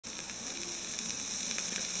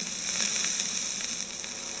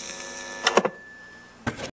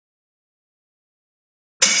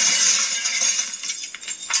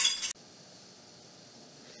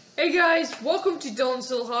Hey guys, welcome to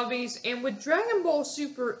Dylan's Little Hobbies, and with Dragon Ball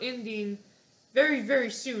Super ending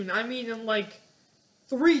very soon, I mean in like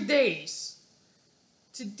 3 days,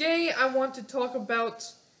 today I want to talk about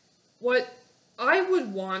what I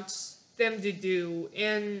would want them to do,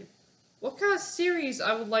 and what kind of series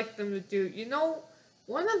I would like them to do. You know,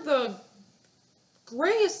 one of the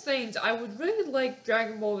greatest things I would really like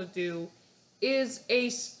Dragon Ball to do is a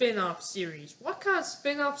spin-off series. What kind of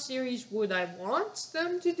spin-off series would I want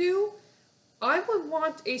them to do? I would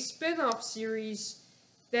want a spin-off series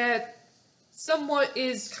that somewhat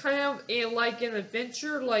is kind of like an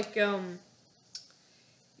adventure, like, you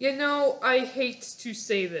know, I hate to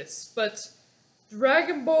say this, but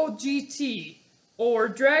Dragon Ball GT, or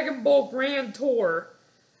Dragon Ball Grand Tour.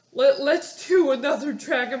 Let's do another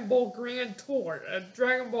Dragon Ball Grand Tour,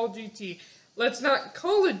 Dragon Ball GT. Let's not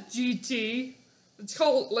call it GT.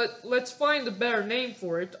 Let's find a better name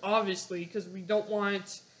for it, obviously, because we don't want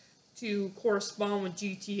it to correspond with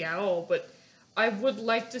GT at all. But I would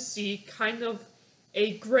like to see kind of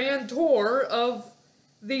a grand tour of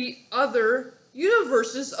the other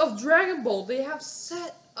universes of Dragon Ball. They have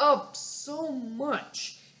set up so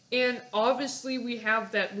much, and obviously we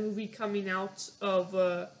have that movie coming out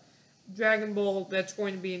of Dragon Ball that's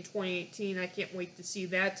going to be in 2018. I can't wait to see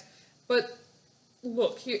that. But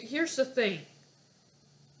look, here's the thing.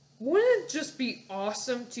 Wouldn't it just be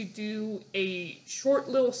awesome to do a short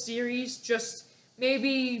little series, just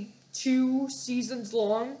maybe 2 seasons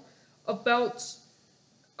long, about,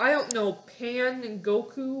 I don't know, Pan and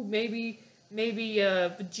Goku, maybe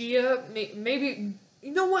Vegeta, maybe,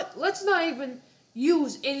 you know what, let's not even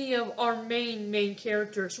use any of our main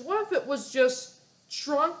characters. What if it was just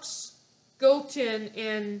Trunks, Goten,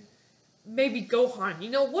 and maybe Gohan?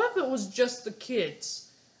 You know, what if it was just the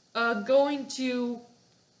kids going to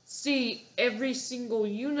see every single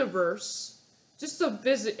universe, just to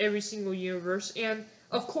visit every single universe, and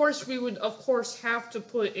of course we would have to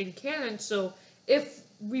put in canon, so if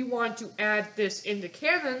we want to add this into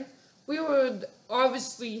canon, we would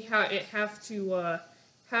obviously have to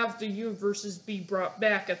have the universes be brought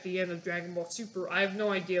back at the end of Dragon Ball Super. I have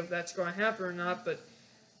no idea if that's going to happen or not, but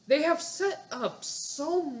they have set up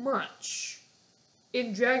so much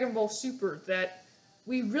in Dragon Ball Super that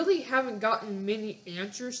we really haven't gotten many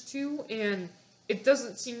answers to, and it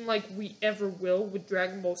doesn't seem like we ever will with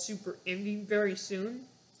Dragon Ball Super ending very soon.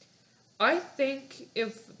 I think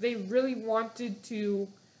if they really wanted to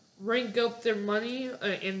rank up their money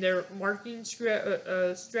and their marketing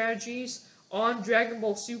strategies on Dragon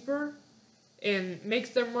Ball Super and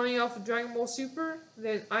make their money off of Dragon Ball Super,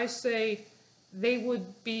 then I say they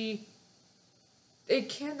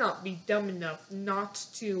cannot be dumb enough not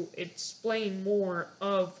to explain more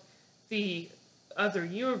of the other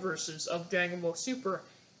universes of Dragon Ball Super.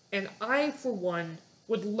 And I, for one,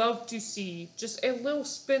 would love to see just a little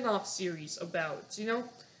spin-off series about it, you know?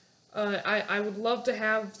 I would love to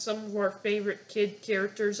have some of our favorite kid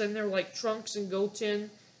characters in there, like Trunks and Goten,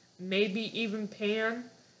 maybe even Pan.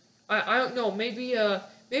 I don't know, maybe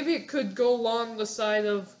it could go along the side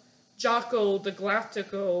of Jocko the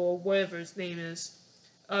Galactico, or whatever his name is,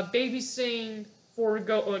 babysitting for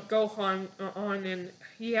Gohan on, and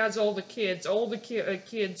he has all the kids. All the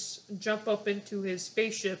kids jump up into his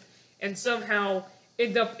spaceship and somehow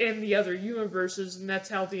end up in the other universes, and that's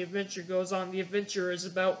how the adventure goes on. The adventure is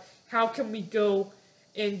about how can we go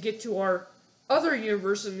and get to our other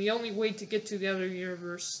universe, and the only way to get to the other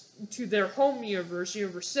universe, to their home universe,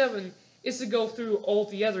 Universe 7, is to go through all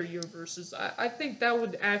the other universes. I think that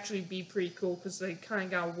would actually be pretty cool, because they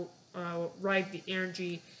kind of got ride the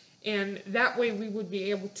energy, and that way we would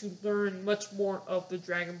be able to learn much more of the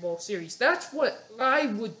Dragon Ball series. That's what I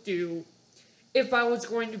would do if I was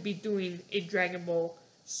going to be doing a Dragon Ball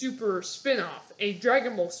Super spin-off. A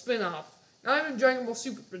Dragon Ball spin-off. Not even Dragon Ball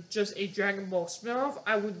Super, but just a Dragon Ball spin-off.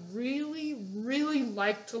 I would really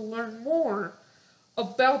like to learn more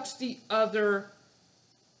about the other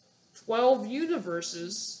 12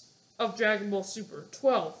 universes of Dragon Ball Super.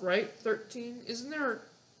 12, right? 13? Isn't there?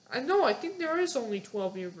 I think there is only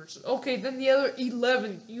 12 universes. Okay, then the other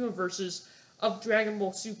 11 universes of Dragon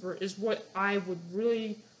Ball Super is what I would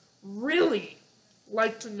really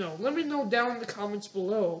like to know. Let me know down in the comments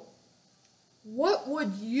below. What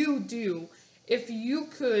would you do if you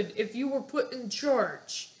were put in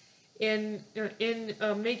charge in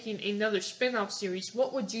making another spin-off series?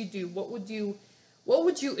 What would you do? What would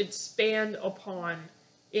you expand upon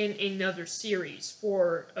in another series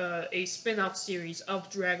for a spin-off series of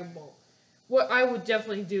Dragon Ball? What I would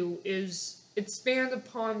definitely do is expand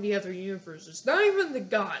upon the other universes. Not even the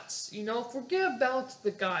gods, you know? Forget about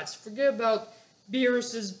the gods. Forget about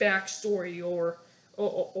Beerus's backstory or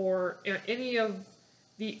or any of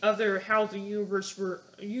the other how the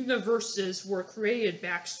universes were created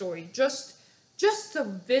backstory, just to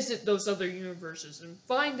visit those other universes and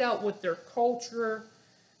find out what their culture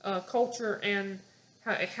and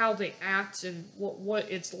how they act and what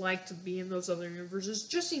it's like to be in those other universes.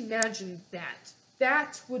 Just imagine that.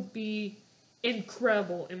 That would be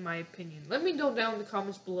incredible, in my opinion. Let me know down in the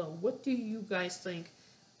comments below. What do you guys think?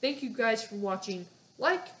 Thank you guys for watching.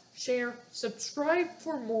 Like, share, subscribe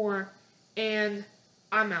for more, and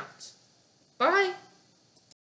I'm out. Bye!